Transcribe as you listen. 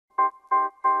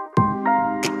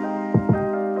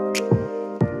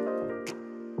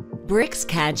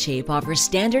BricsCAD Shape offers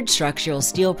standard structural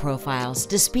steel profiles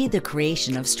to speed the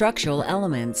creation of structural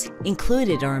elements.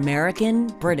 Included are American,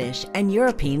 British, and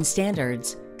European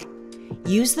standards.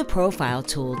 Use the Profile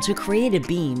tool to create a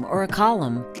beam or a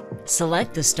column.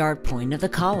 Select the start point of the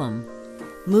column.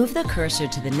 Move the cursor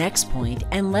to the next point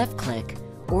and left-click,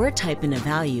 or type in a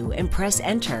value and press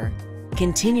Enter.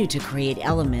 Continue to create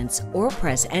elements or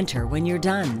press Enter when you're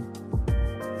done.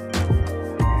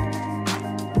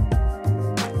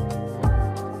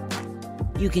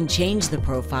 You can change the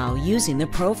profile using the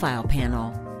Profile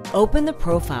panel. Open the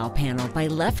Profile panel by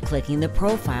left-clicking the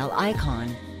Profile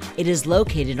icon. It is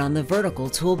located on the vertical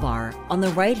toolbar on the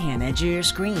right-hand edge of your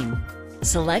screen.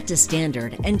 Select a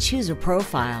standard and choose a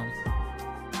profile.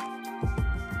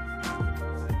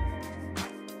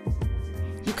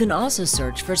 You can also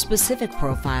search for specific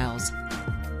profiles.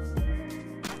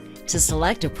 To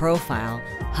select a profile,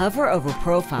 hover over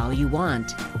profile you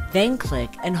want, then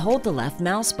click and hold the left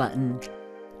mouse button.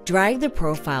 Drag the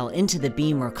profile into the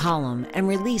beam or column and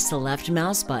release the left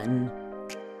mouse button.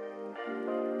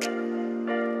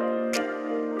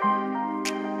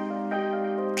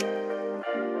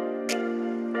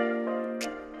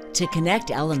 To connect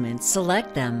elements,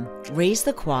 select them, raise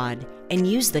the quad, and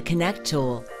use the Connect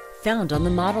tool, found on the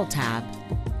Model tab.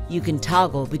 You can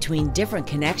toggle between different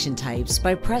connection types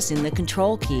by pressing the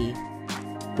Control key.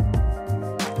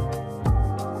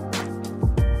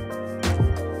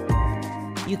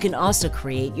 You can also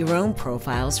create your own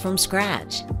profiles from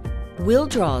scratch. We'll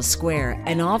draw a square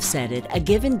and offset it a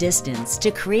given distance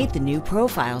to create the new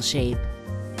profile shape.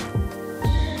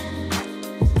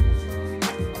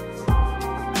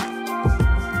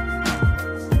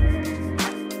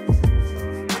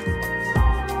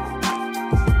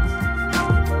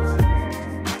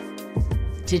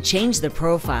 To change the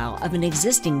profile of an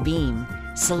existing beam,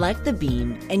 select the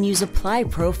beam and use Apply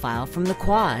Profile from the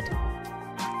quad.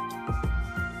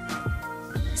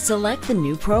 Select the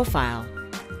new profile.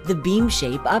 The beam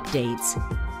shape updates.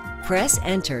 Press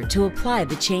Enter to apply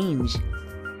the change.